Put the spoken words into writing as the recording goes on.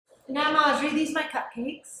Now, Marjorie, these are my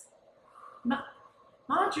cupcakes.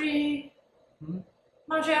 Marjorie.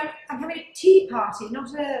 Marjorie, I'm having a tea party, not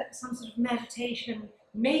some sort of meditation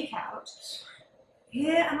makeout.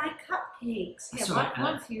 Here are my cupcakes. Here,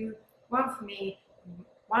 one for you, one for me,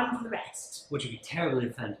 one for the rest. Would you be terribly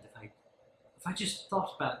offended if I just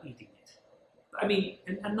thought about eating it? I mean,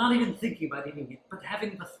 and not even thinking about eating it, but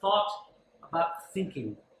having the thought about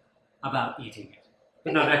thinking about eating it,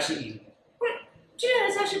 but not actually eating it. Well, do you know,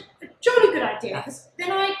 it's actually a jolly good idea, because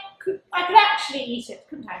then I could actually eat it,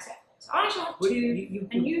 couldn't I? So I shall have two,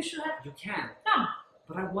 and you shall have... You can. None.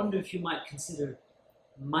 But I wonder if you might consider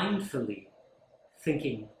mindfully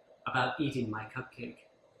thinking about eating my cupcake,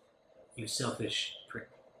 you selfish prick.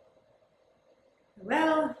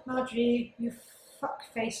 Well, Marjorie, you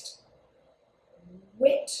fuck-faced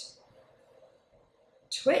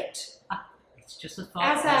twit. It's just a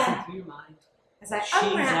thought passing through your mind. She's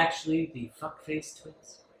actually the fuck-faced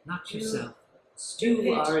twit, not yourself. Stupid.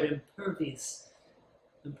 You are an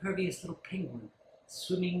impervious little penguin,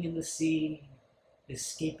 swimming in the sea,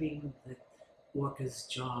 escaping the orca's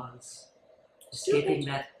jaws, escaping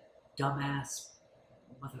that dumbass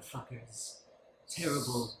motherfucker's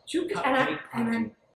terrible cupcake party.